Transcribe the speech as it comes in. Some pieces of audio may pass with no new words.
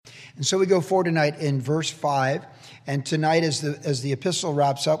And so we go forward tonight in verse 5. And tonight, as the epistle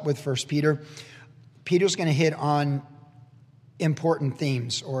wraps up with 1 Peter, Peter's going to hit on important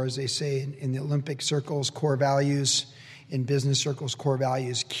themes, or as they say in the Olympic circles, core values, in business circles, core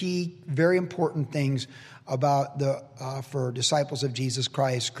values, key, very important things about for disciples of Jesus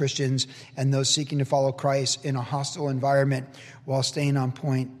Christ, Christians, and those seeking to follow Christ in a hostile environment while staying on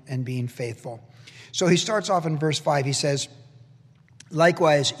point and being faithful. So he starts off in verse 5. He says,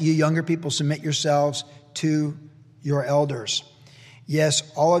 "Likewise, you younger people, submit yourselves to your elders. Yes,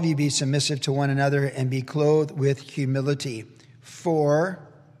 all of you be submissive to one another and be clothed with humility. For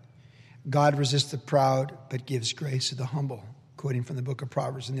God resists the proud, but gives grace to the humble," quoting from the book of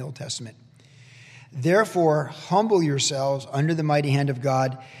Proverbs in the Old Testament. "Therefore, humble yourselves under the mighty hand of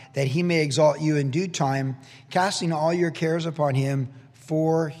God, that he may exalt you in due time, casting all your cares upon him,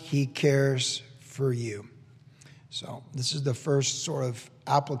 for he cares for you." So this is the first sort of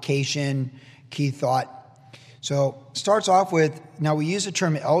application, key thought. So starts off with, now we use the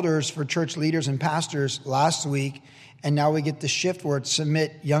term elders for church leaders and pastors last week, and now we get the shift where it's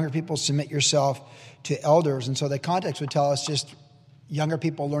younger people, submit yourself to elders. And so the context would tell us just younger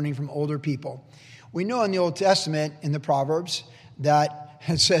people learning from older people. We know in the Old Testament, in the Proverbs, that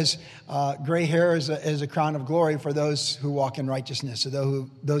it says gray hair is a crown of glory for those who walk in righteousness, so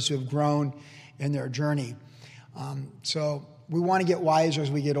those who have grown in their journey. So we want to get wiser as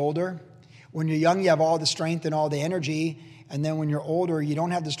we get older. When you're young, you have all the strength and all the energy. And then when you're older, you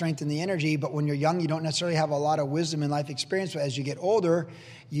don't have the strength and the energy. But when you're young, you don't necessarily have a lot of wisdom and life experience. But as you get older,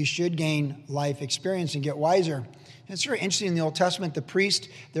 you should gain life experience and get wiser. And it's very interesting in the Old Testament, the priest,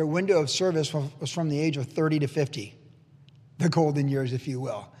 their window of service was from the age of 30 to 50. The golden years, if you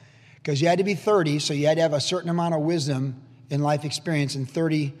will. Because you had to be 30, so you had to have a certain amount of wisdom and life experience. And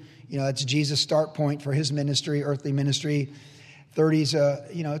 30, that's Jesus' start point for his ministry, earthly ministry. 30's,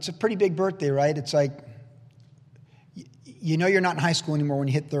 it's a pretty big birthday, right? It's like, you're not in high school anymore when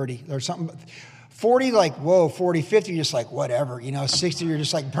you hit 30. There's something, 40, like, whoa, 40, 50, you're just like, whatever. 60, you're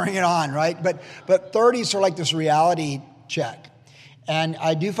just like, bring it on, right? But 30 is sort of like this reality check. And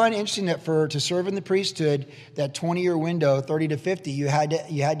I do find it interesting that to serve in the priesthood, that 20-year window, 30 to 50, you had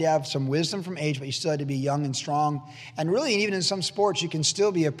to have some wisdom from age, but you still had to be young and strong. And really, even in some sports, you can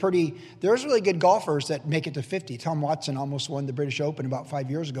still be there's really good golfers that make it to 50. Tom Watson almost won the British Open about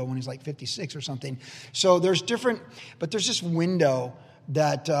 5 years ago when he's like 56 or something. So there's this window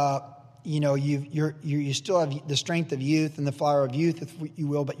that, you still have the strength of youth and the flower of youth, if you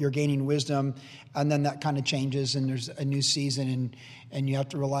will, but you're gaining wisdom, and then that kind of changes, and there's a new season, and you have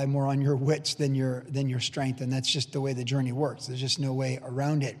to rely more on your wits than your strength, and that's just the way the journey works. There's just no way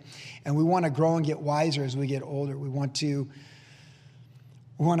around it. And we want to grow and get wiser as we get older. We want to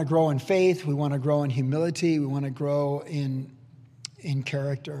grow in faith. We want to grow in humility. We want to grow in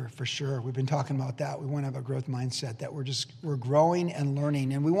character, for sure. We've been talking about that. We want to have a growth mindset that we're growing and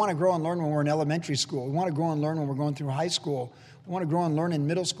learning. And we want to grow and learn when we're in elementary school. We want to grow and learn when we're going through high school. We want to grow and learn in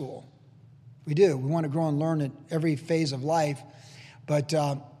middle school. We do. We want to grow and learn at every phase of life. But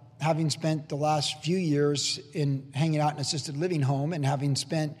having spent the last few years in hanging out in an assisted living home, and having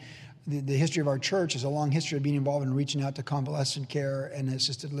spent the history of our church is a long history of being involved in reaching out to convalescent care and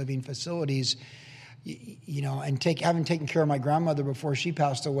assisted living facilities, and having taken care of my grandmother before she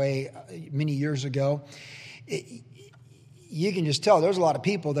passed away many years ago, you can just tell there's a lot of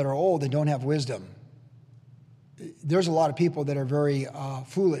people that are old and don't have wisdom. There's a lot of people that are very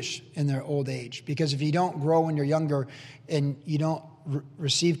foolish in their old age, because if you don't grow when you're younger and you don't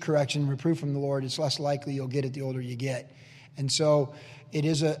receive correction, reproof from the Lord, it's less likely you'll get it the older you get. And so it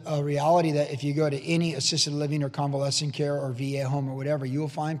is a reality that if you go to any assisted living or convalescent care or VA home or whatever, you will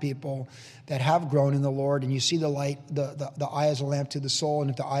find people that have grown in the Lord, and you see the light, the eye is a lamp to the soul, and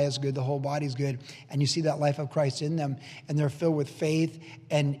if the eye is good, the whole body is good, and you see that life of Christ in them, and they're filled with faith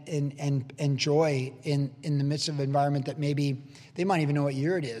and joy in the midst of an environment that maybe they might even know what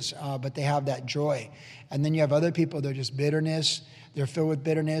year it is, but they have that joy. And then you have other people that are just bitterness. They're filled with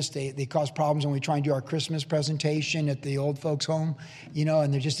bitterness. They cause problems when we try and do our Christmas presentation at the old folks' home,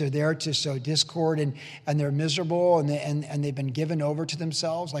 and they're there to sow discord, and they're miserable, and they've been given over to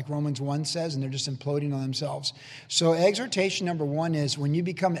themselves, like Romans 1 says, and they're just imploding on themselves. So exhortation number 1 is, when you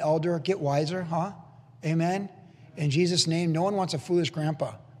become elder, get wiser, huh? Amen? In Jesus' name, no one wants a foolish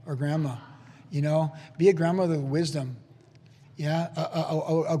grandpa or grandma, Be a grandmother with wisdom. Yeah,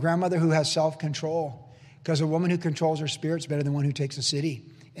 a grandmother who has self-control. Because a woman who controls her spirit is better than one who takes a city.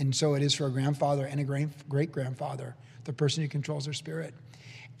 And so it is for a grandfather and a great-grandfather, the person who controls their spirit.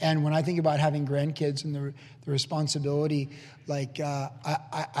 And when I think about having grandkids and the responsibility, like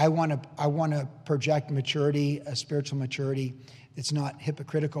I want to project maturity, a spiritual maturity, it's not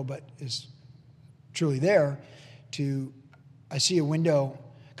hypocritical, but is truly there. I see a window,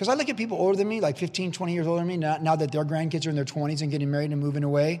 because I look at people older than me, like 15, 20 years older than me, now that their grandkids are in their 20s and getting married and moving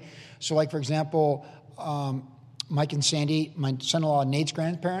away. So like, for example, Mike and Sandy, my son-in-law Nate's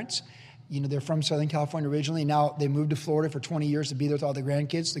grandparents, they're from Southern California originally. Now they moved to Florida for 20 years to be there with all the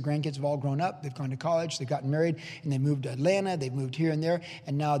grandkids. The grandkids have all grown up. They've gone to college. They've gotten married. And they moved to Atlanta. They've moved here and there.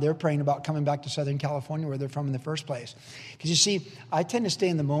 And now they're praying about coming back to Southern California where they're from in the first place. Because you see, I tend to stay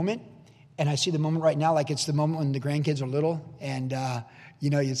in the moment. And I see the moment right now like it's the moment when the grandkids are little. And,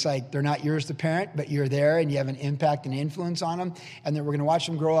 it's like they're not yours to parent, but you're there and you have an impact and influence on them. And then we're going to watch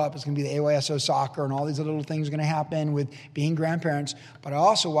them grow up. It's going to be the AYSO soccer and all these little things are going to happen with being grandparents. But I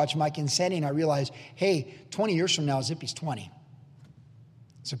also watch Mike and Sandy and I realize, hey, 20 years from now, Zippy's 20.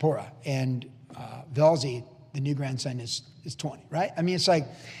 Zipporah. And Velzy, the new grandson, is 20, right? I mean, it's like,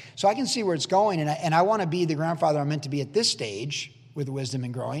 so I can see where it's going. And I want to be the grandfather I'm meant to be at this stage with wisdom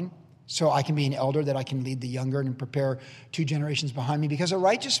and growing. So I can be an elder that I can lead the younger and prepare 2 generations behind me. Because a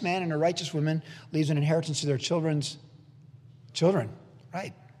righteous man and a righteous woman leaves an inheritance to their children's children,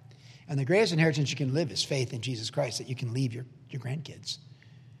 right? And the greatest inheritance you can live is faith in Jesus Christ that you can leave your grandkids,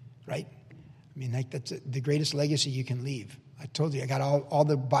 right? I mean, that's the greatest legacy you can leave. I told you, I got all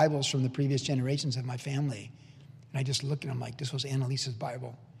the Bibles from the previous generations of my family. And I just looked at them like, this was Annalisa's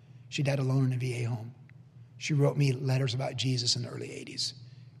Bible. She died alone in a VA home. She wrote me letters about Jesus in the early 80s.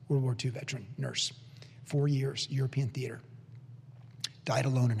 World War II veteran, nurse, 4 years, European theater. Died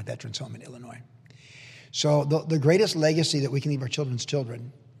alone in a veteran's home in Illinois. So the greatest legacy that we can leave our children's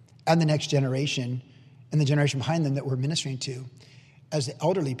children and the next generation and the generation behind them that we're ministering to as the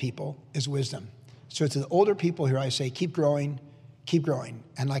elderly people is wisdom. So to the older people here, I say, keep growing, keep growing.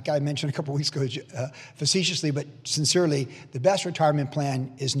 And like I mentioned a couple weeks ago, facetiously but sincerely, the best retirement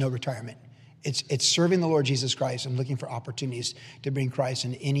plan is no retirement. It's serving the Lord Jesus Christ and looking for opportunities to bring Christ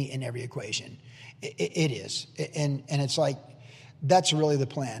in any and every equation. It is. And it's like, that's really the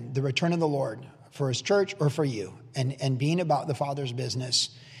plan, the return of the Lord for his church or for you, and being about the Father's business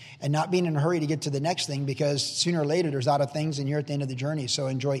and not being in a hurry to get to the next thing, because sooner or later there's out of things and you're at the end of the journey. So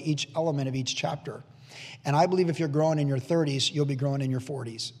enjoy each element of each chapter. And I believe if you're growing in your 30s, you'll be growing in your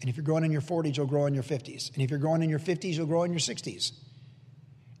 40s. And if you're growing in your 40s, you'll grow in your 50s. And if you're growing in your 50s, you'll grow in your 60s.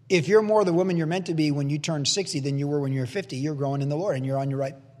 If you're more the woman you're meant to be when you turn 60 than you were when you were 50, you're growing in the Lord and you're on your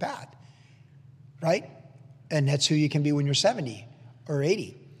right path, right? And that's who you can be when you're 70 or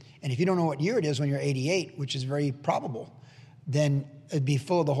 80. And if you don't know what year it is when you're 88, which is very probable, then it'd be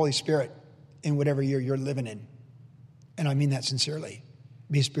full of the Holy Spirit in whatever year you're living in. And I mean that sincerely.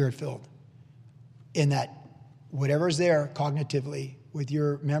 Be Spirit-filled. In that whatever's there cognitively with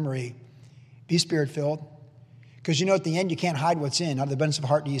your memory, be Spirit-filled. Because at the end, you can't hide what's in. Out of the abundance of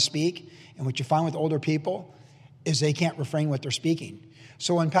heart do you speak. And what you find with older people is they can't refrain what they're speaking.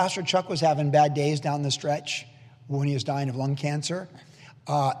 So when Pastor Chuck was having bad days down the stretch, when he was dying of lung cancer,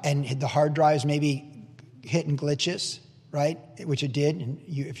 and the hard drives maybe hitting glitches, right? Which it did. And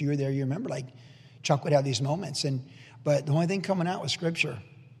if you were there, you remember, like, Chuck would have these moments. But the only thing coming out was Scripture.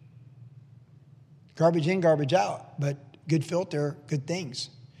 Garbage in, garbage out. But good filter, good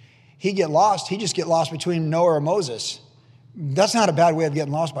things. He'd get lost. He'd just get lost between Noah or Moses. That's not a bad way of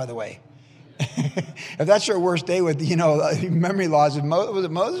getting lost, by the way. If that's your worst day with, memory loss, was it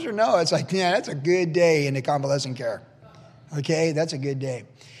Moses or Noah? It's like, yeah, that's a good day in the convalescent care. Okay, that's a good day.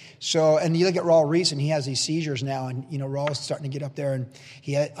 So, and you look at Raul Reese, and he has these seizures now, and, Raul's starting to get up there, and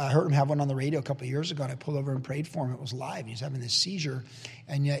I heard him have one on the radio a couple of years ago, and I pulled over and prayed for him. It was live, and he's having this seizure,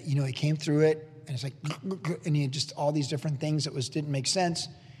 and yet, he came through it, and it's like, and he had just all these different things that didn't make sense.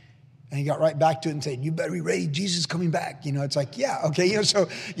 And he got right back to it and said, you better be ready. Jesus is coming back. It's like, yeah, okay. So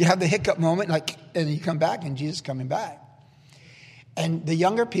you have the hiccup moment, and you come back and Jesus is coming back. And the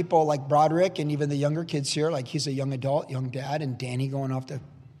younger people like Broderick and even the younger kids here, like he's a young adult, young dad, and Danny going off to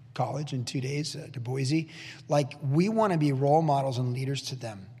college in 2 days to Boise. Like, we want to be role models and leaders to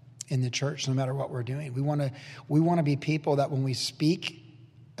them in the church, no matter what we're doing. We want to be people that when we speak,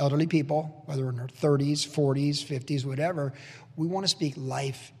 elderly people, whether in their 30s, 40s, 50s, whatever, we want to speak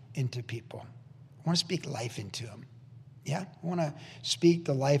life into people. I want to speak life into them. Yeah? I want to speak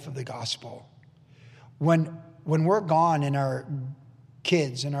the life of the gospel. When we're gone and our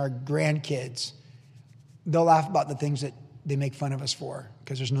kids and our grandkids, they'll laugh about the things that they make fun of us for,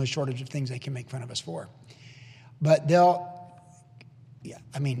 because there's no shortage of things they can make fun of us for. But I'm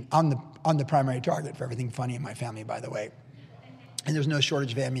the primary target for everything funny in my family, by the way. And there's no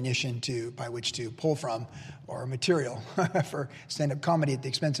shortage of ammunition by which to pull from, or material for stand-up comedy at the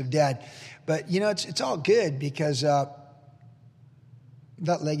expense of Dad. But, it's all good, because that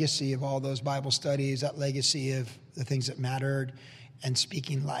legacy of all those Bible studies, that legacy of the things that mattered, and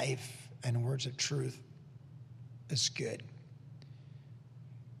speaking life and words of truth is good.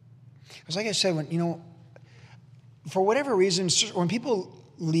 Because like I said, when, for whatever reason, when people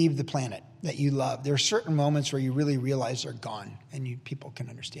leave the planet that you love, there are certain moments where you really realize they're gone, and people can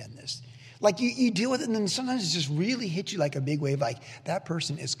understand this. Like you deal with it, and then sometimes it just really hits you like a big wave, like that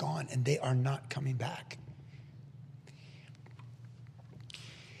person is gone and they are not coming back.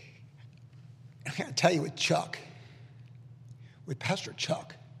 I gotta tell you, with Pastor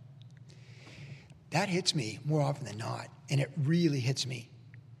Chuck, that hits me more often than not, and it really hits me.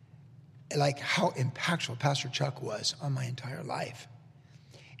 Like how impactful Pastor Chuck was on my entire life.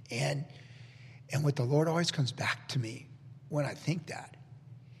 And what the Lord always comes back to me when I think that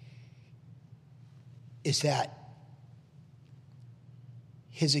is that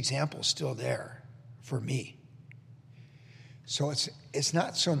his example is still there for me. So it's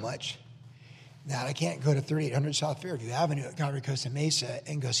not so much that I can't go to 3800 South Fairview Avenue at Calvary Costa Mesa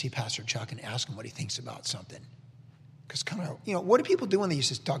and go see Pastor Chuck and ask him what he thinks about something. Because what do people do when they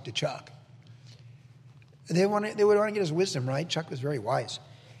used to talk to Chuck? They would want to get his wisdom, right? Chuck was very wise.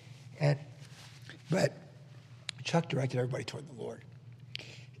 But Chuck directed everybody toward the Lord.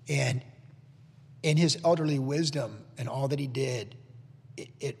 And in his elderly wisdom and all that he did,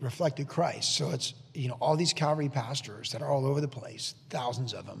 it reflected Christ. So it's, all these Calvary pastors that are all over the place,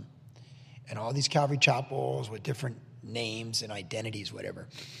 thousands of them, and all these Calvary chapels with different names and identities, whatever.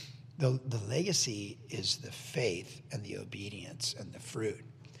 The legacy is the faith and the obedience and the fruit.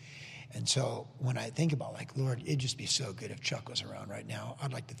 And so when I think about, Lord, it'd just be so good if Chuck was around right now.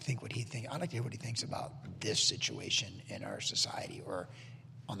 I'd like to think what he thinks. I'd like to hear what he thinks about this situation in our society or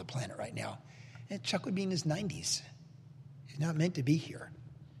on the planet right now. And Chuck would be in his 90s. He's not meant to be here.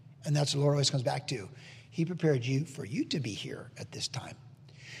 And that's what the Lord always comes back to. He prepared you for you to be here at this time.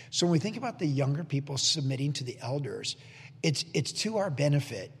 So when we think about the younger people submitting to the elders, it's to our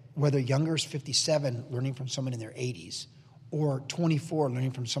benefit, whether younger is 57 learning from someone in their 80s, or 24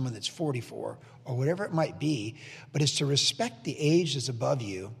 learning from someone that's 44, or whatever it might be, but it's to respect the age that's above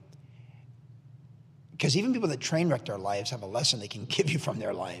you, because even people that train wreck their lives have a lesson they can give you from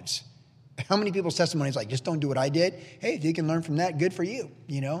their lives. How many people's testimony is like, just don't do what I did? Hey, if you can learn from that, good for you,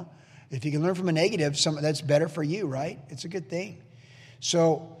 If you can learn from a negative, that's better for you, right? It's a good thing.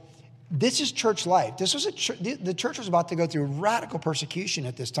 So this is church life. This was the church was about to go through radical persecution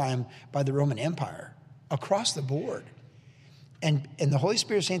at this time by the Roman Empire across the board. And the Holy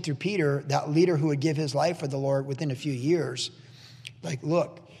Spirit saying through Peter, that leader who would give his life for the Lord within a few years,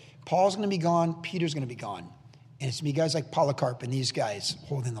 look, Paul's going to be gone, Peter's going to be gone. And it's going to be guys like Polycarp and these guys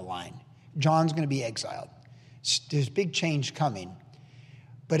holding the line. John's going to be exiled. There's big change coming.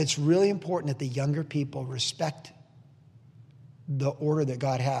 But it's really important that the younger people respect the order that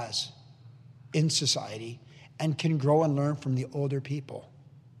God has in society and can grow and learn from the older people,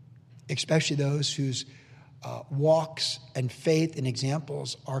 especially those whose walks and faith and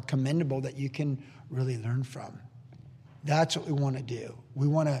examples are commendable that you can really learn from. That's what we want to do. We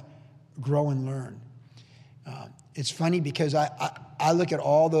want to grow and learn. It's funny because I look at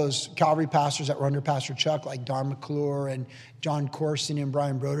all those Calvary pastors that were under Pastor Chuck, like Don McClure and John Corson and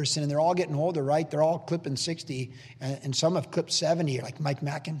Brian Broderson, and they're all getting older, right? They're all clipping 60, and some have clipped 70, like Mike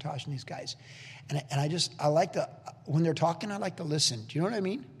McIntosh and these guys. And I like to, when they're talking, I like to listen. Do you know what I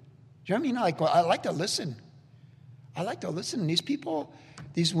mean? Do you know what I mean? I like to listen. I like to listen. And these people,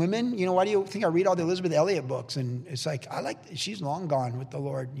 these women, why do you think I read all the Elizabeth Elliot books? And it's like, she's long gone with the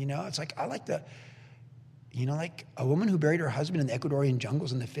Lord, It's like, I like to, like a woman who buried her husband in the Ecuadorian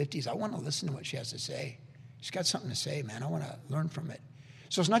jungles in the 50s. I want to listen to what she has to say. She's got something to say, man. I want to learn from it.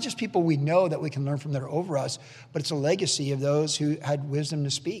 So it's not just people we know that we can learn from that are over us, but it's a legacy of those who had wisdom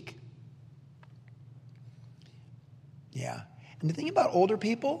to speak. Yeah. And the thing about older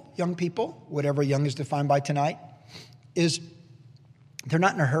people, young people, whatever young is defined by tonight, is they're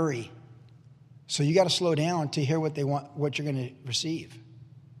not in a hurry. So you got to slow down to hear what they want, what you're going to receive.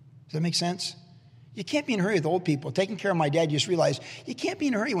 Does that make sense? You can't be in a hurry with old people. Taking care of my dad, you just realized you can't be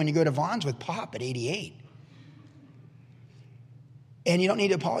in a hurry when you go to Vaughn's with Pop at 88. And you don't need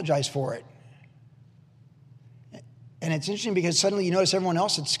to apologize for it. And it's interesting because suddenly you notice everyone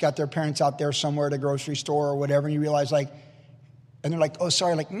else that's got their parents out there somewhere at a grocery store or whatever, and you realize and they're like, oh,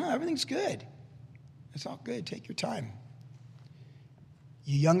 sorry, no, everything's good. It's all good. Take your time.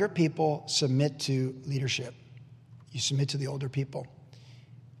 You younger people submit to leadership. You submit to the older people.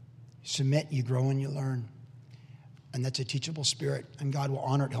 You submit, you grow, and you learn. And that's a teachable spirit. And God will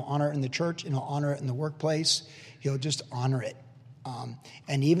honor it. He'll honor it in the church, and he'll honor it in the workplace. He'll just honor it.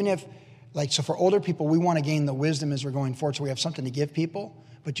 And even if, so for older people, we want to gain the wisdom as we're going forward, so we have something to give people.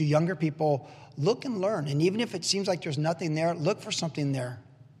 But you younger people, look and learn. And even if it seems like there's nothing there, look for something there.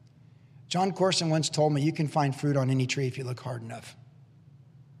 John Corson once told me, you can find fruit on any tree if you look hard enough.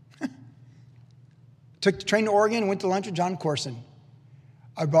 Took the train to Oregon, went to lunch with John Corson.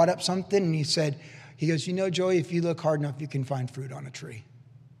 I brought up something and he goes, you know, Joey, if you look hard enough, you can find fruit on a tree.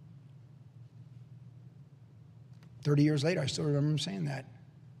 30 years later, I still remember him saying that.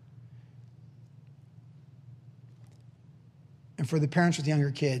 And for the parents with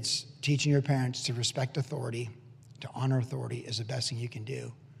younger kids, teaching your parents to respect authority, to honor authority is the best thing you can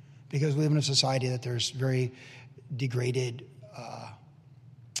do. Because we live in a society that there's very degraded,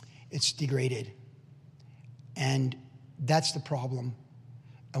 it's degraded. And that's the problem.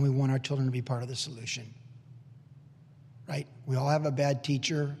 And we want our children to be part of the solution. Right? We all have a bad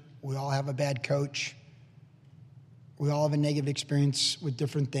teacher. We all have a bad coach. We all have a negative experience with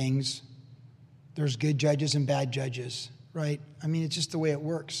different things. There's good judges and bad judges, right? I mean, it's just the way it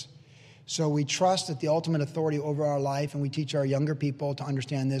works. So we trust that the ultimate authority over our life, and we teach our younger people to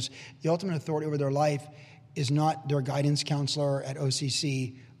understand this, the ultimate authority over their life is not their guidance counselor at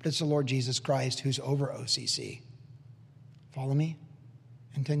OCC, but it's the Lord Jesus Christ who's over OCC. Follow me?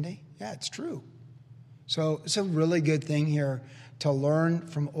 Entende? Yeah, it's true. So it's a really good thing here to learn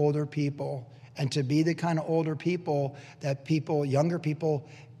from older people and to be the kind of older people that younger people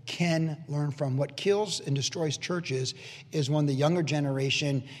can learn from. What kills and destroys churches is when the younger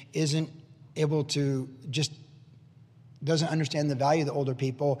generation isn't able to doesn't understand the value of the older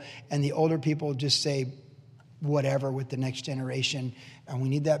people, and the older people just say whatever with the next generation. And we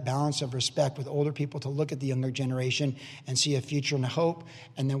need that balance of respect with older people to look at the younger generation and see a future and a hope.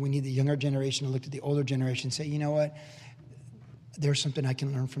 And then we need the younger generation to look at the older generation and say, you know what? There's something I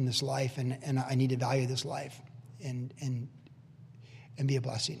can learn from this life, and I need to value this life and be a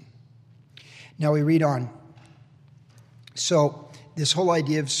blessing. Now we read on. So this whole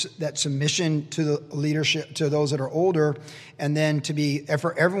idea of that submission to the leadership, to those that are older, and then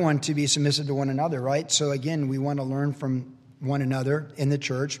for everyone to be submissive to one another, right? So again, we want to learn from one another in the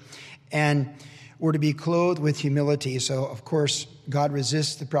church, and we're to be clothed with humility. So of course, God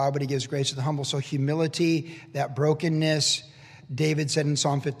resists the proud, but he gives grace to the humble. So humility, that brokenness. David said in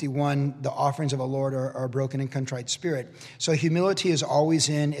Psalm 51, the offerings of the Lord are a broken and contrite spirit. So humility is always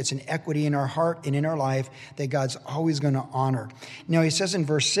it's an equity in our heart and in our life that God's always going to honor. Now he says in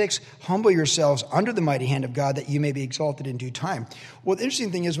verse 6, humble yourselves under the mighty hand of God that you may be exalted in due time. Well, the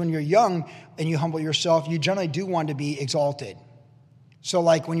interesting thing is when you're young and you humble yourself, you generally do want to be exalted. So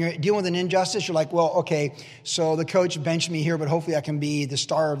like when you're dealing with an injustice, you're like, well, okay, so the coach benched me here, but hopefully I can be the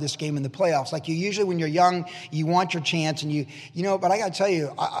star of this game in the playoffs. Like you usually when you're young, you want your chance and but I got to tell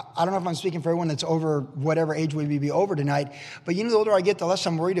you, I don't know if I'm speaking for everyone that's over whatever age would be over tonight, but the older I get, the less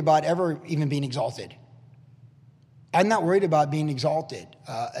I'm worried about ever even being exalted. I'm not worried about being exalted.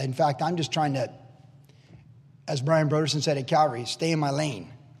 In fact, I'm just trying to, as Brian Broderson said at Calvary, stay in my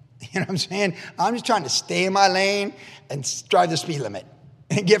lane. You know what I'm saying? I'm just trying to stay in my lane and drive the speed limit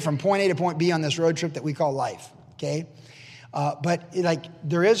and get from point A to point B on this road trip that we call life, okay? But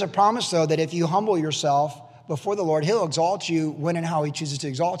there is a promise, though, that if you humble yourself before the Lord, he'll exalt you when and how he chooses to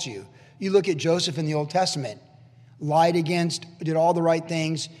exalt you. You look at Joseph in the Old Testament, lied against, did all the right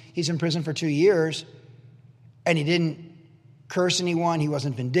things. He's in prison for 2 years, and he didn't curse anyone. He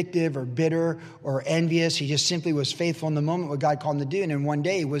wasn't vindictive or bitter or envious. He just simply was faithful in the moment, what God called him to do. And then one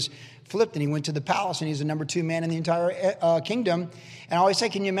day he was flipped and he went to the palace and he's the number 2 man in the entire kingdom. And I always say,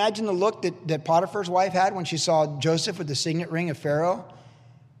 can you imagine the look that Potiphar's wife had when she saw Joseph with the signet ring of Pharaoh?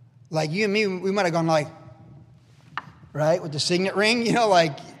 Like you and me, we might have gone like, right, with the signet ring,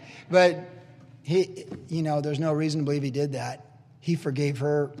 but he, there's no reason to believe he did that. He forgave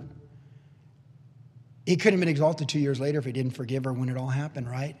her. He couldn't have been exalted 2 years later if he didn't forgive her when it all happened,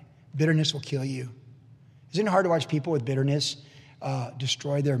 right? Bitterness will kill you. Isn't it hard to watch people with bitterness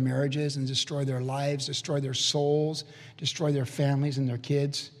destroy their marriages and destroy their lives, destroy their souls, destroy their families and their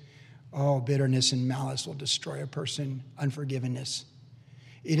kids? Oh, bitterness and malice will destroy a person. Unforgiveness.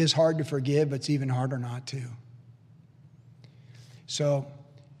 It is hard to forgive, but it's even harder not to. So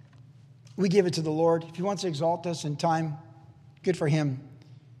we give it to the Lord. If he wants to exalt us in time, good for him.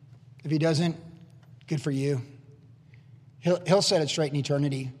 If he doesn't, good for you. He'll set it straight in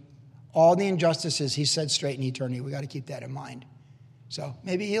eternity. All the injustices he set straight in eternity. We got to keep that in mind. So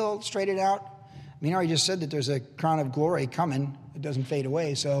maybe he'll straighten it out. I mean, I already just said that there's a crown of glory coming. It doesn't fade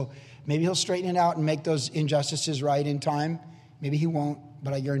away. So maybe he'll straighten it out and make those injustices right in time. Maybe he won't,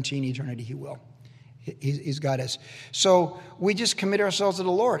 but I guarantee in eternity he will. He's got us. So we just commit ourselves to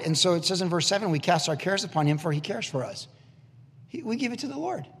the Lord. And so it says in verse 7, we cast our cares upon him, for he cares for us. We give it to the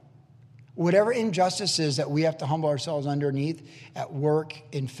Lord. Whatever injustice is that we have to humble ourselves underneath at work,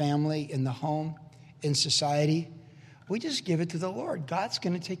 in family, in the home, in society, we just give it to the Lord. God's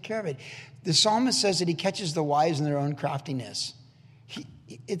going to take care of it. The psalmist says that he catches the wise in their own craftiness.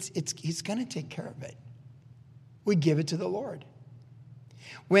 He's going to take care of it. We give it to the Lord.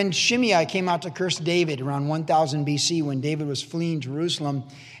 When Shimei came out to curse David around 1000 BC, when David was fleeing Jerusalem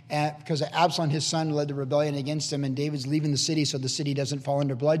because Absalom, his son, led the rebellion against him, and David's leaving the city so the city doesn't fall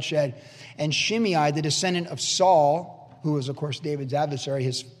under bloodshed. And Shimei, the descendant of Saul, who was, of course, David's adversary,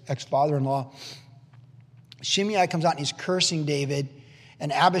 his ex-father-in-law, Shimei comes out and he's cursing David.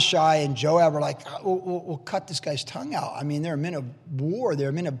 And Abishai and Joab are like, we'll cut this guy's tongue out. I mean, they're men of war.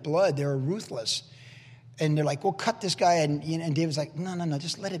 They're men of blood. They're ruthless. And they're like, we'll cut this guy. And David's like, no,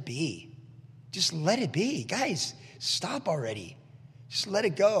 just let it be. Just let it be. Guys, stop already. Just let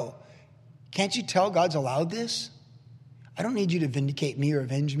it go. Can't you tell God's allowed this? I don't need you to vindicate me or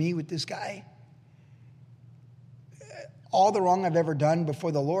avenge me with this guy. All the wrong I've ever done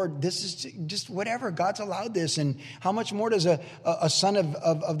before the Lord, this is just whatever. God's allowed this. And how much more does a son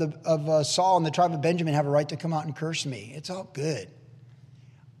of Saul in the tribe of Benjamin have a right to come out and curse me? It's all good.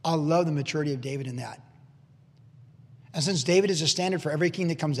 I love the maturity of David in that. And since David is a standard for every king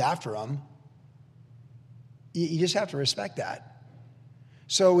that comes after him, you just have to respect that.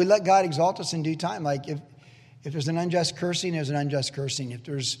 So we let God exalt us in due time. Like if there's an unjust cursing, there's an unjust cursing.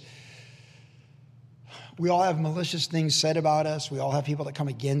 We all have malicious things said about us. We all have people that come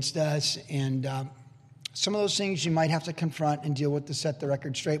against us. And some of those things you might have to confront and deal with to set the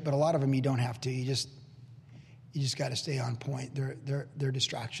record straight. But a lot of them you don't have to. You just got to stay on point. They're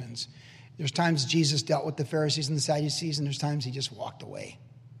distractions. There's times Jesus dealt with the Pharisees and the Sadducees, and there's times he just walked away.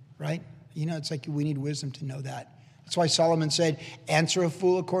 Right? It's like we need wisdom to know that. That's why Solomon said, answer a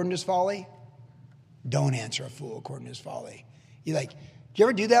fool according to his folly. Don't answer a fool according to his folly. Do you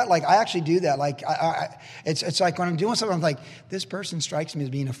ever do that? Like, I actually do that. Like, it's like when I'm doing something, I'm like, this person strikes me as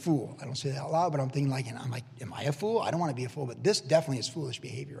being a fool. I don't say that out loud, but I'm thinking am I a fool? I don't want to be a fool, but this definitely is foolish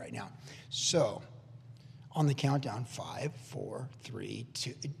behavior right now. So, on the countdown, 5, 4, 3,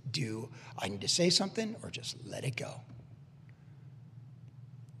 2, do I need to say something or just let it go?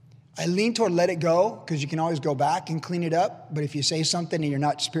 I lean toward let it go because you can always go back and clean it up. But if you say something and you're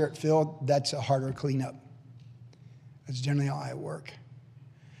not spirit-filled, that's a harder cleanup. That's generally how I work.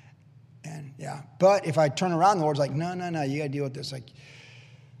 And but if I turn around, the Lord's like, no, you got to deal with this. Like,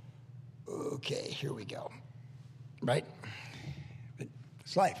 okay, here we go. Right? But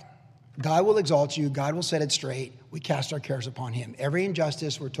it's life. God will exalt you. God will set it straight. We cast our cares upon him. Every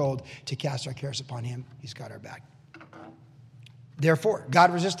injustice, we're told to cast our cares upon him. He's got our back. Therefore,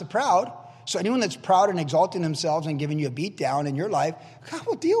 God resists the proud. So anyone that's proud and exalting themselves and giving you a beat down in your life, God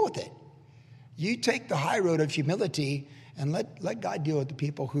will deal with it. You take the high road of humility and let God deal with the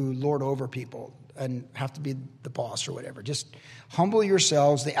people who lord over people and have to be the boss or whatever. Just humble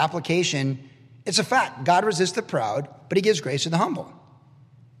yourselves. The application, it's a fact. God resists the proud, but he gives grace to the humble.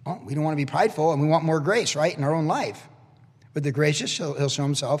 Well, we don't want to be prideful, and we want more grace, right, in our own life. With the gracious, he'll show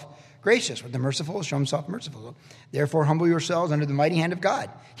himself gracious. With the merciful, he'll show himself merciful. Therefore, humble yourselves under the mighty hand of God.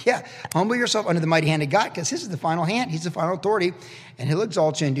 Yeah, humble yourself under the mighty hand of God, because his is the final hand. He's the final authority, and he'll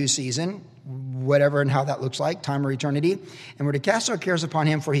exalt you in due season, whatever and how that looks like, time or eternity. And we're to cast our cares upon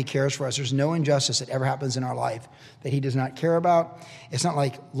him, for he cares for us. There's no injustice that ever happens in our life that he does not care about. It's not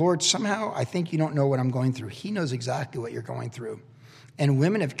like, Lord, somehow I think you don't know what I'm going through. He knows exactly what you're going through. And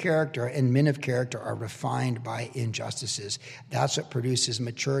women of character and men of character are refined by injustices. That's what produces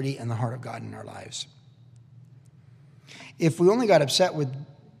maturity in the heart of God in our lives. If we only got upset with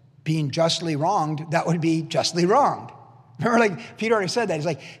being justly wronged, that would be justly wronged. Remember, like Peter already said that. He's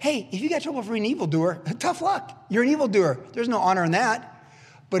like, hey, if you got trouble for an evildoer, tough luck. You're an evildoer. There's no honor in that.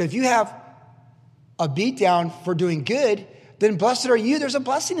 But if you have a beatdown for doing good, then blessed are you. There's a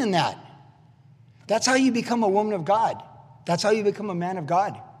blessing in that. That's how you become a woman of God. That's how you become a man of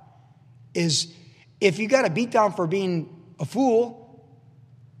God. Is if you got a beat down for being a fool,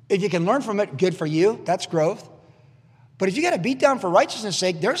 if you can learn from it, good for you. That's growth. But if you got a beat down for righteousness'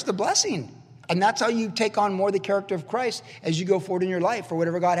 sake, there's the blessing. And that's how you take on more the character of Christ as you go forward in your life for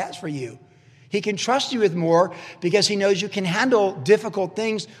whatever God has for you. He can trust you with more because he knows you can handle difficult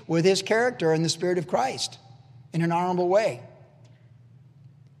things with his character and the Spirit of Christ in an honorable way.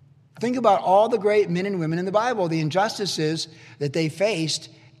 Think about all the great men and women in the Bible, the injustices that they faced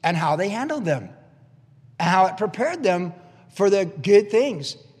and how they handled them, and how it prepared them for the good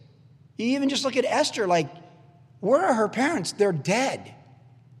things. You even just look at Esther, like, where are her parents? They're dead.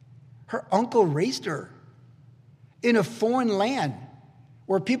 Her uncle raised her in a foreign land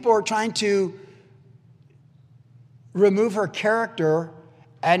where people are trying to remove her character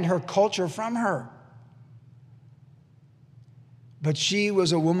and her culture from her. But she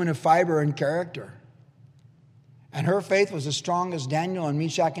was a woman of fiber and character. And her faith was as strong as Daniel and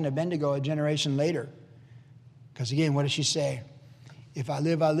Meshach and Abednego a generation later. Because again, what does she say? If I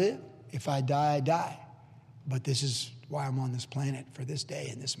live, I live. If I die, I die. But this is why I'm on this planet, for this day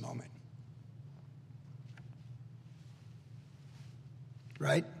and this moment.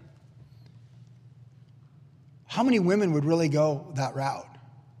 Right? How many women would really go that route?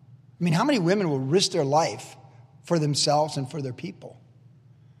 I mean, how many women will risk their life for themselves and for their people?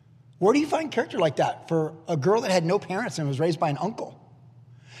 Where do you find character like that for a girl that had no parents and was raised by an uncle?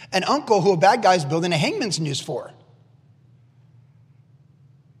 An uncle who a bad guy's building a hangman's noose for.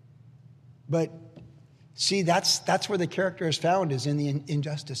 But see, that's where the character is found, is in the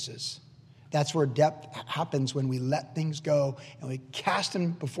injustices. That's where depth happens, when we let things go and we cast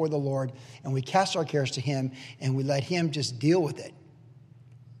them before the Lord and we cast our cares to him and we let him just deal with it.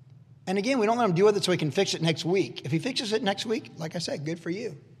 And again, we don't let him deal with it so he can fix it next week. If he fixes it next week, like I said, good for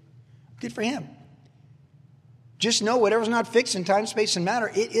you. Good for him. Just know whatever's not fixed in time, space, and matter,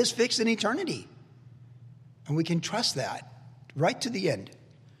 it is fixed in eternity. And we can trust that right to the end.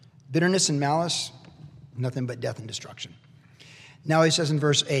 Bitterness and malice, nothing but death and destruction. Now he says in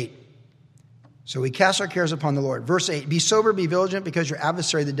verse 8, so we cast our cares upon the Lord. Verse 8, be sober, be vigilant, because your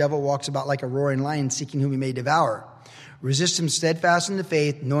adversary, the devil, walks about like a roaring lion, seeking whom he may devour. Resist him steadfast in the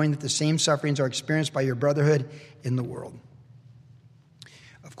faith, knowing that the same sufferings are experienced by your brotherhood in the world.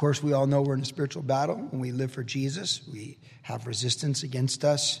 Of course, we all know we're in a spiritual battle. When we live for Jesus, we have resistance against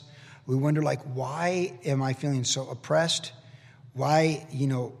us. We wonder, why am I feeling so oppressed? Why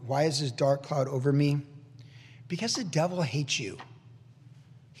is this dark cloud over me? Because the devil hates you.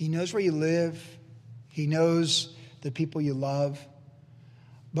 He knows where you live. He knows the people you love.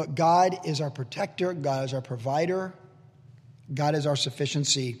 But God is our protector. God is our provider. God is our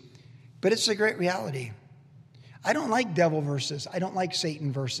sufficiency. But it's a great reality. I don't like devil verses. I don't like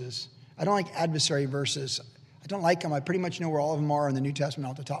Satan verses. I don't like adversary verses. I don't like them. I pretty much know where all of them are in the New Testament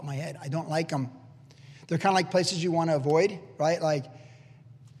off the top of my head. I don't like them. They're kind of like places you want to avoid, right? Like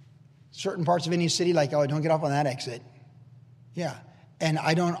certain parts of any city, don't get off on that exit. Yeah. And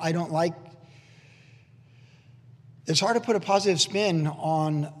I don't like, it's hard to put a positive spin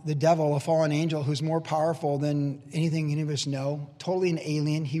on the devil, a fallen angel who's more powerful than anything any of us know. Totally an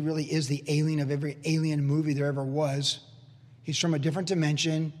alien. He really is the alien of every alien movie there ever was. He's from a different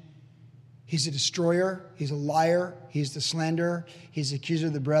dimension. He's a destroyer. He's a liar. He's the slanderer. He's the accuser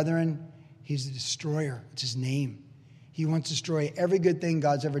of the brethren. He's the destroyer. It's his name. He wants to destroy every good thing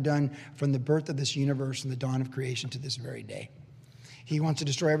God's ever done from the birth of this universe and the dawn of creation to this very day. He wants to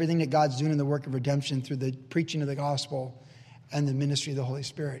destroy everything that God's doing in the work of redemption through the preaching of the gospel and the ministry of the Holy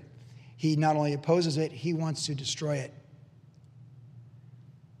Spirit. He not only opposes it, he wants to destroy it.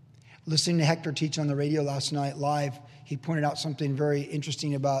 Listening to Hector teach on the radio last night live, he pointed out something very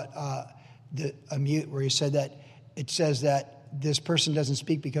interesting about a mute, where he said that it says that this person doesn't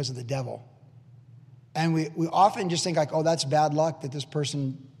speak because of the devil. And we often just think that's bad luck that this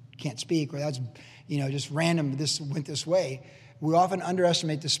person can't speak, or that's, just random, this went this way. We often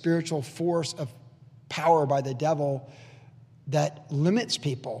underestimate the spiritual force of power by the devil that limits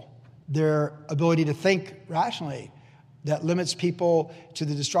people, their ability to think rationally, that limits people to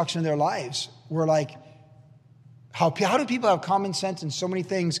the destruction of their lives. We're like, how do people have common sense in so many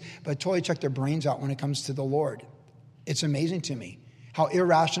things but totally check their brains out when it comes to the Lord? It's amazing to me how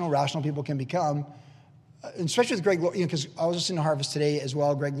irrational, rational people can become. Especially with Greg, because I was listening to Harvest today as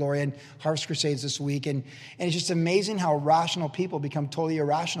well, Greg Lorian, Harvest Crusades this week, and it's just amazing how rational people become totally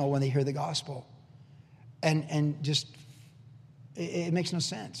irrational when they hear the gospel. And just, it makes no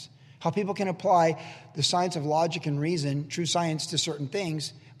sense. How people can apply the science of logic and reason, true science, to certain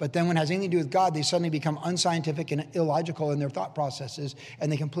things, but then when it has anything to do with God, they suddenly become unscientific and illogical in their thought processes,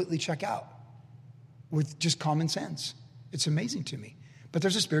 and they completely check out with just common sense. It's amazing to me. But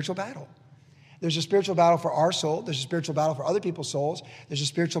there's a spiritual battle. There's a spiritual battle for our soul. There's a spiritual battle for other people's souls. There's a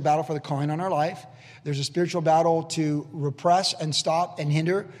spiritual battle for the calling on our life. There's a spiritual battle to repress and stop and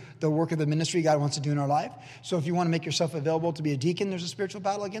hinder the work of the ministry God wants to do in our life. So if you want to make yourself available to be a deacon, there's a spiritual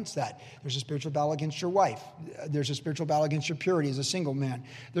battle against that. There's a spiritual battle against your wife. There's a spiritual battle against your purity as a single man.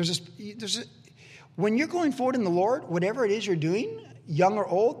 When you're going forward in the Lord, whatever it is you're doing, young or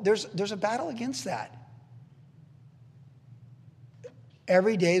old, there's a battle against that.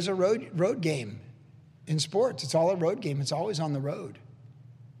 Every day is a road game. In sports, it's all a road game. It's always on the road.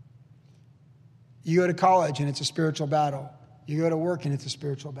 You go to college and it's a spiritual battle. You go to work and it's a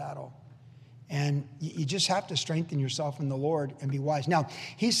spiritual battle. And you just have to strengthen yourself in the Lord and be wise. Now,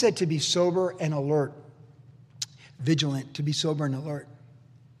 he said to be sober and alert. Vigilant, to be sober and alert.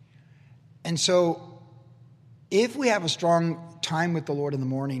 And so if we have a strong time with the Lord in the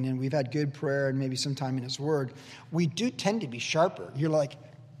morning and we've had good prayer and maybe some time in his word, we do tend to be sharper. You're like,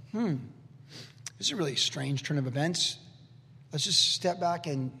 this is a really strange turn of events. Let's just step back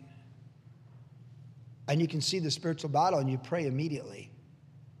and you can see the spiritual battle and you pray immediately.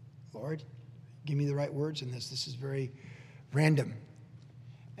 Lord, give me the right words in this. This is very random.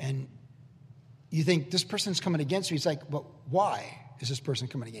 And you think this person's coming against you. He's like, but why is this person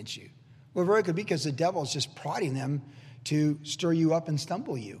coming against you? Well, very good, because the devil is just prodding them to stir you up and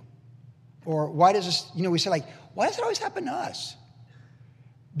stumble you. Or why does this, we say like, why does it always happen to us?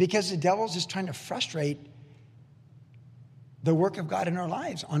 Because the devil's just trying to frustrate the work of God in our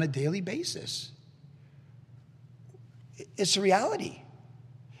lives on a daily basis. It's a reality.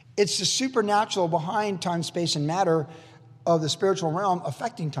 It's the supernatural behind time, space, and matter of the spiritual realm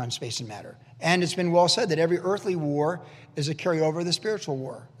affecting time, space, and matter. And it's been well said that every earthly war is a carryover of the spiritual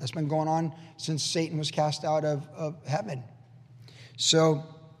war that's been going on since Satan was cast out of heaven. So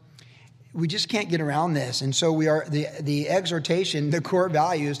we just can't get around this. And so we are the exhortation, the core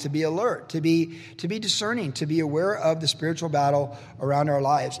value is to be alert, to be discerning, to be aware of the spiritual battle around our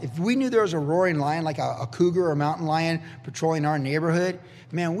lives. If we knew there was a roaring lion, like a cougar or a mountain lion patrolling our neighborhood,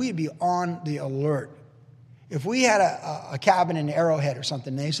 man, we'd be on the alert. If we had a cabin in Arrowhead or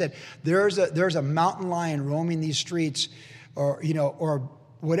something, and they said there's a mountain lion roaming these streets, or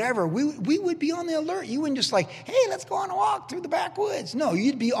whatever, we would be on the alert. You wouldn't just like, hey, let's go on a walk through the backwoods. No,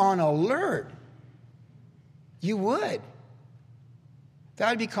 you'd be on alert. You would. That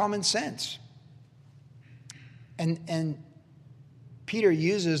would be common sense. And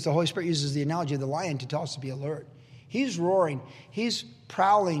the Holy Spirit uses the analogy of the lion to tell us to be alert. He's roaring. He's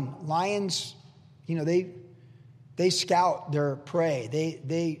prowling. Lions, they scout their prey.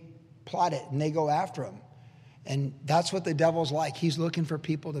 They plot it and they go after them. And that's what the devil's like. He's looking for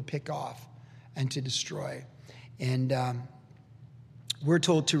people to pick off and to destroy. And we're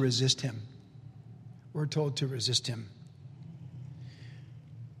told to resist him. We're told to resist him.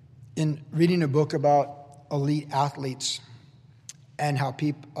 In reading a book about elite athletes and how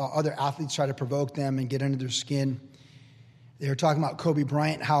other athletes try to provoke them and get under their skin, they were talking about Kobe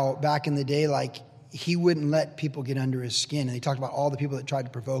Bryant, how back in the day, like, he wouldn't let people get under his skin. And they talked about all the people that tried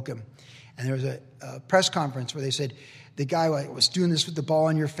to provoke him. And there was a press conference where they said, the guy was doing this with the ball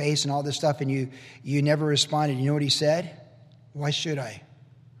in your face and all this stuff, and you never responded. You know what he said? Why should I?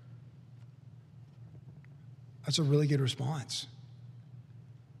 That's a really good response.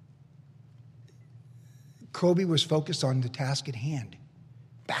 Kobe was focused on the task at hand,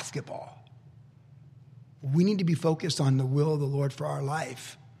 basketball. We need to be focused on the will of the Lord for our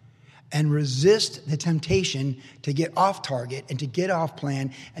life and resist the temptation to get off target and to get off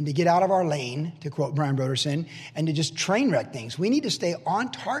plan and to get out of our lane, to quote Brian Broderson, and to just train wreck things. We need to stay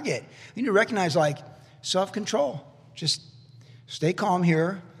on target. We need to recognize, like, self-control. Just stay calm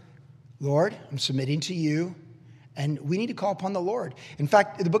here. Lord, I'm submitting to you. And we need to call upon the Lord. In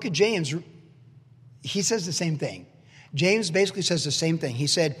fact, in the book of James, he says the same thing. James basically says the same thing. He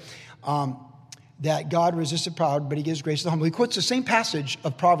said that God resists the proud, but he gives grace to the humble. He quotes the same passage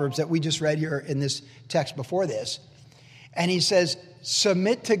of Proverbs that we just read here in this text before this. And he says,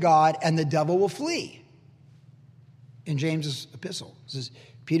 submit to God and the devil will flee. In James's epistle.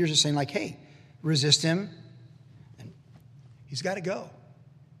 Peter's just saying, like, hey, resist him. And he's got to go.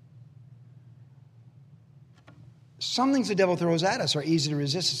 Some things the devil throws at us are easy to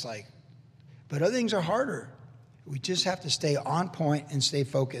resist. It's like, but other things are harder. We just have to stay on point and stay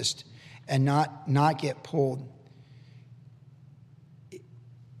focused and not get pulled.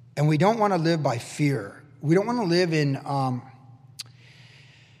 And we don't want to live by fear. We don't want to live in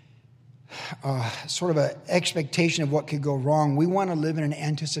sort of an expectation of what could go wrong. We want to live in an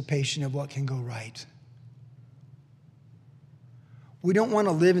anticipation of what can go right. We don't want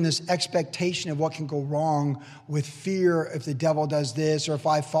to live in this expectation of what can go wrong with fear if the devil does this or if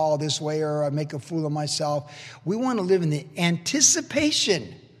I fall this way or I make a fool of myself. We want to live in the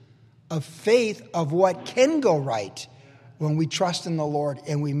anticipation of faith of what can go right when we trust in the Lord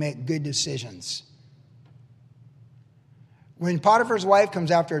and we make good decisions. When Potiphar's wife comes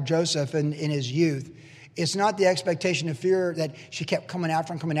after Joseph in his youth, it's not the expectation of fear that she kept coming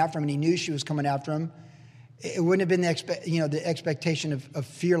after him, and he knew she was coming after him. It wouldn't have been the expectation of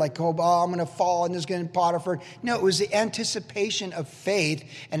fear, like, oh, I'm going to fall and there's going to be Potiphar. No, it was the anticipation of faith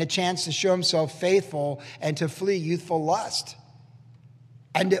and a chance to show himself faithful and to flee youthful lust.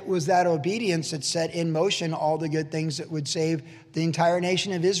 And it was that obedience that set in motion all the good things that would save the entire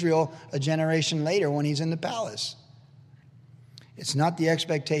nation of Israel a generation later when he's in the palace. It's not the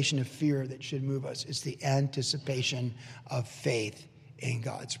expectation of fear that should move us. It's the anticipation of faith in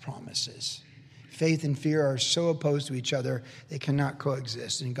God's promises. Faith and fear are so opposed to each other, they cannot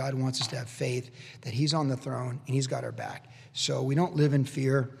coexist. And God wants us to have faith that he's on the throne and he's got our back. So we don't live in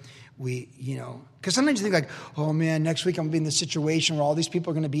fear. Because sometimes you think like, oh man, next week I'm going to be in this situation where all these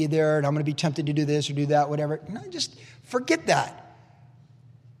people are going to be there and I'm going to be tempted to do this or do that, whatever. No, just forget that.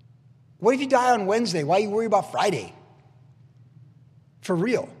 What if you die on Wednesday? Why you worry about Friday? For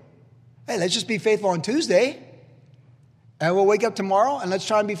real. Hey, let's just be faithful on Tuesday. And we'll wake up tomorrow and let's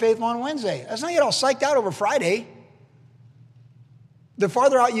try and be faithful on Wednesday. Let's not get all psyched out over Friday. The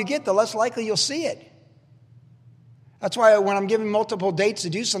farther out you get, the less likely you'll see it. That's why when I'm given multiple dates to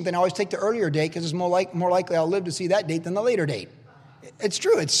do something, I always take the earlier date because it's more likely I'll live to see that date than the later date. It's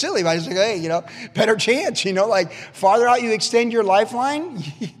true. It's silly. But I just think, hey, better chance, like farther out you extend your lifeline,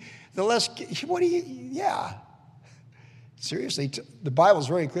 the less, yeah. Seriously, the Bible's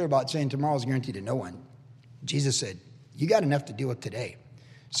very clear about saying tomorrow's guaranteed to no one. Jesus said, you got enough to deal with today.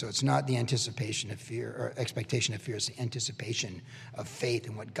 So it's not the anticipation of fear or expectation of fear. It's the anticipation of faith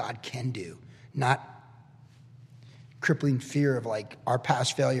and what God can do, not crippling fear of like our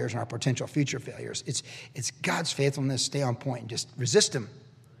past failures and our potential future failures. It's God's faithfulness. Stay on point and just resist him.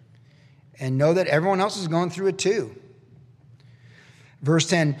 And know that everyone else is going through it too. Verse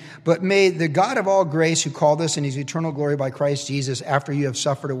 10, but may the God of all grace who called us in his eternal glory by Christ Jesus, after you have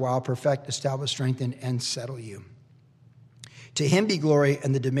suffered a while, perfect, establish, strengthen, and settle you. To him be glory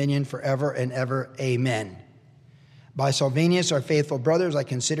and the dominion forever and ever. Amen. By Silvanus, our faithful brothers, I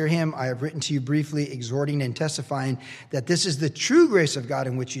consider him. I have written to you briefly, exhorting and testifying that this is the true grace of God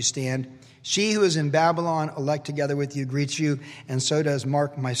in which you stand. She who is in Babylon, elect together with you, greets you, and so does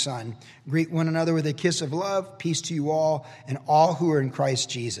Mark, my son. Greet one another with a kiss of love. Peace to you all, and all who are in Christ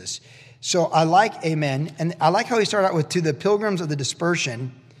Jesus. So I like amen, and I like how he started out with, to the pilgrims of the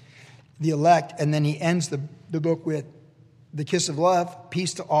dispersion, the elect, and then he ends the book with the kiss of love,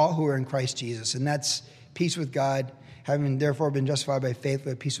 peace to all who are in Christ Jesus. And that's peace with God, having therefore been justified by faith, we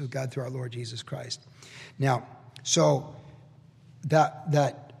have peace with God through our Lord Jesus Christ. Now, so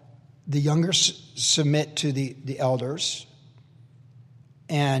that the younger submit to the elders,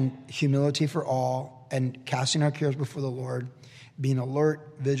 and humility for all, and casting our cares before the Lord, being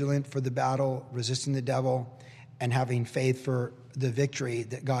alert, vigilant for the battle, resisting the devil, and having faith for the victory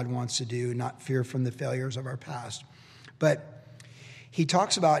that God wants to do, not fear from the failures of our past. But he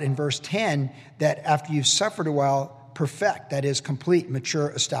talks about in verse 10 that after you've suffered a while, perfect, that is complete, mature,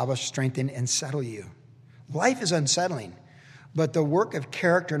 establish, strengthen, and settle you. Life is unsettling, but the work of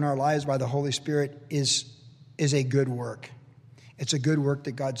character in our lives by the Holy Spirit is a good work. It's a good work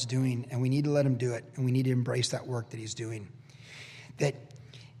that God's doing, and we need to let him do it, and we need to embrace that work that he's doing. That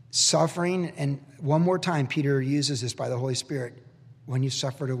suffering, and one more time, Peter uses this by the Holy Spirit, when you've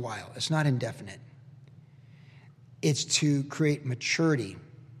suffered a while. It's not indefinite. It's to create maturity,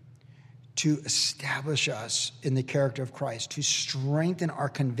 to establish us in the character of Christ, to strengthen our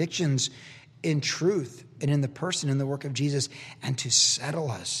convictions in truth and in the person and the work of Jesus, and to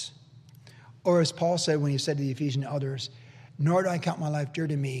settle us. Or as Paul said when he said to the Ephesian elders, nor do I count my life dear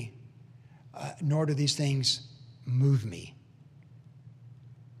to me, nor do these things move me,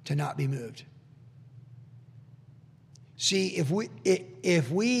 to not be moved. See, if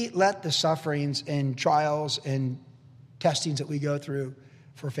we let the sufferings and trials and testings that we go through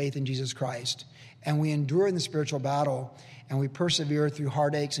for faith in Jesus Christ, and we endure in the spiritual battle, and we persevere through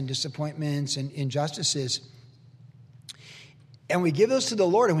heartaches and disappointments and injustices, and we give those to the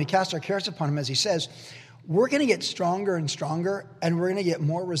Lord and we cast our cares upon him, as he says, we're going to get stronger and stronger, and we're going to get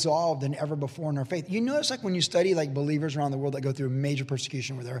more resolved than ever before in our faith. You notice, like when you study like believers around the world that go through major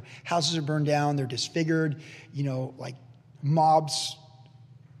persecution where their houses are burned down, they're disfigured, like mobs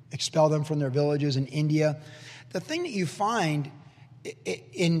expel them from their villages in India. The thing that you find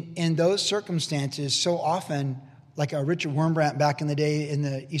in those circumstances so often, like a Richard Wurmbrand back in the day in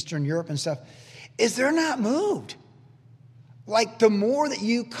the Eastern Europe and stuff, is they're not moved. Like the more that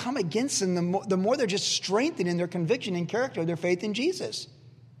you come against them, the more they're just strengthened in their conviction and character of their faith in Jesus.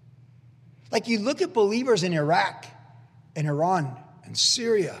 Like you look at believers in Iraq and Iran and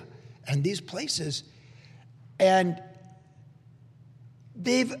Syria and these places, and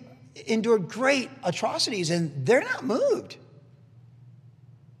they've endured great atrocities, and they're not moved.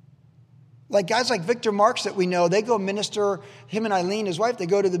 Like guys like Victor Marks that we know, they go minister, him and Eileen, his wife, they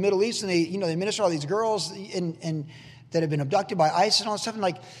go to the Middle East, and they minister all these girls and that have been abducted by ISIS and all that stuff. And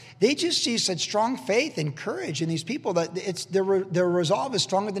like, they just see such strong faith and courage in these people that their resolve is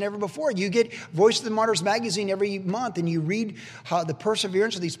stronger than ever before. You get Voice of the Martyrs magazine every month, and you read how the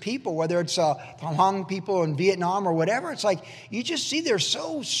perseverance of these people, whether it's the Hmong people in Vietnam or whatever. It's like, you just see they're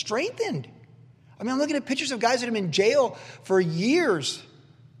so strengthened. I mean, I'm looking at pictures of guys that have been in jail for years.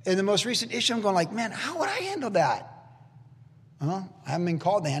 In the most recent issue, I'm going like, man, how would I handle that? I haven't been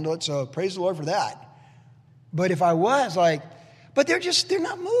called to handle it, so praise the Lord for that. But if I was but they're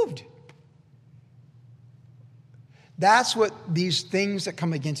not moved. That's what these things that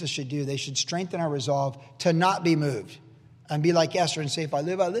come against us should do. They should strengthen our resolve to not be moved and be like Esther and say, if I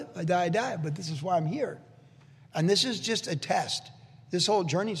live, I live. I die, I die. But this is why I'm here. And this is just a test. This whole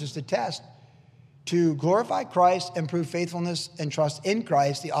journey is just a test to glorify Christ and prove faithfulness and trust in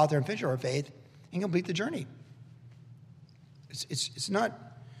Christ, the author and finisher of our faith, and complete the journey. It's not,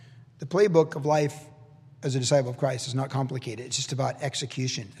 the playbook of life as a disciple of Christ is not complicated. It's just about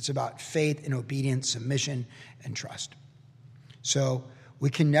execution. It's about faith and obedience, submission, and trust. So we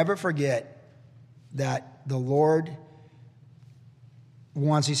can never forget that the Lord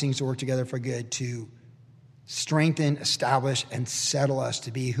wants these things to work together for good, to strengthen, establish, and settle us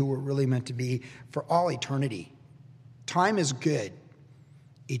to be who we're really meant to be for all eternity. Time is good.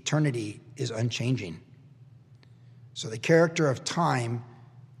 Eternity is unchanging. So the character of time,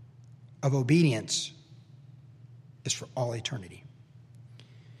 of obedience, is for all eternity.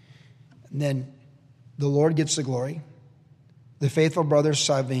 And then the Lord gets the glory. The faithful brother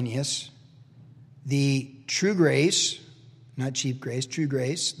Silvanus, the true grace, not cheap grace, true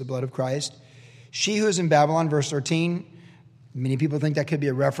grace, the blood of Christ. She who is in Babylon, verse 13. Many people think that could be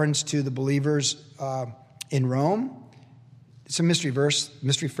a reference to the believers in Rome. It's a mystery verse,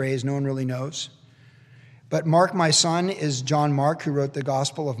 mystery phrase. No one really knows. But Mark, my son, is John Mark, who wrote the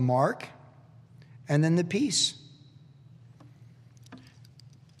Gospel of Mark. And then the peace.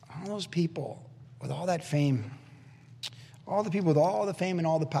 All those people with all that fame, all the people with all the fame and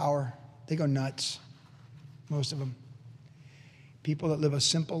all the power, they go nuts, most of them. People that live a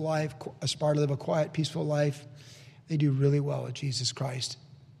simple life, aspire to live a quiet, peaceful life, they do really well with Jesus Christ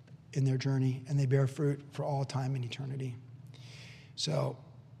in their journey, and they bear fruit for all time and eternity. So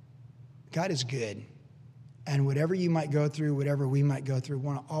God is good. And whatever you might go through, whatever we might go through, we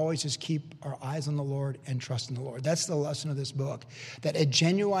want to always just keep our eyes on the Lord and trust in the Lord. That's the lesson of this book. That a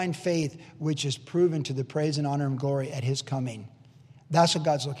genuine faith which is proven to the praise and honor and glory at his coming. That's what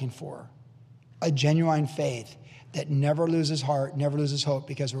God's looking for. A genuine faith that never loses heart, never loses hope,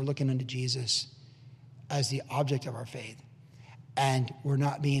 because we're looking unto Jesus as the object of our faith. And we're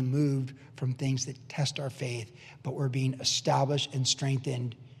not being moved from things that test our faith, but we're being established and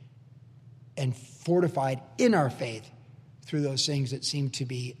strengthened and fortified in our faith through those things that seem to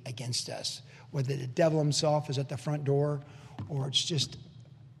be against us. Whether the devil himself is at the front door or it's just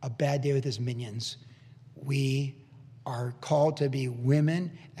a bad day with his minions, we are called to be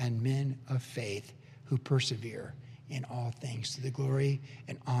women and men of faith who persevere in all things to the glory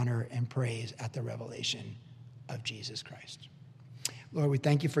and honor and praise at the revelation of Jesus Christ. Lord, we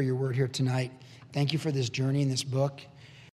thank you for your word here tonight. Thank you for this journey in this book.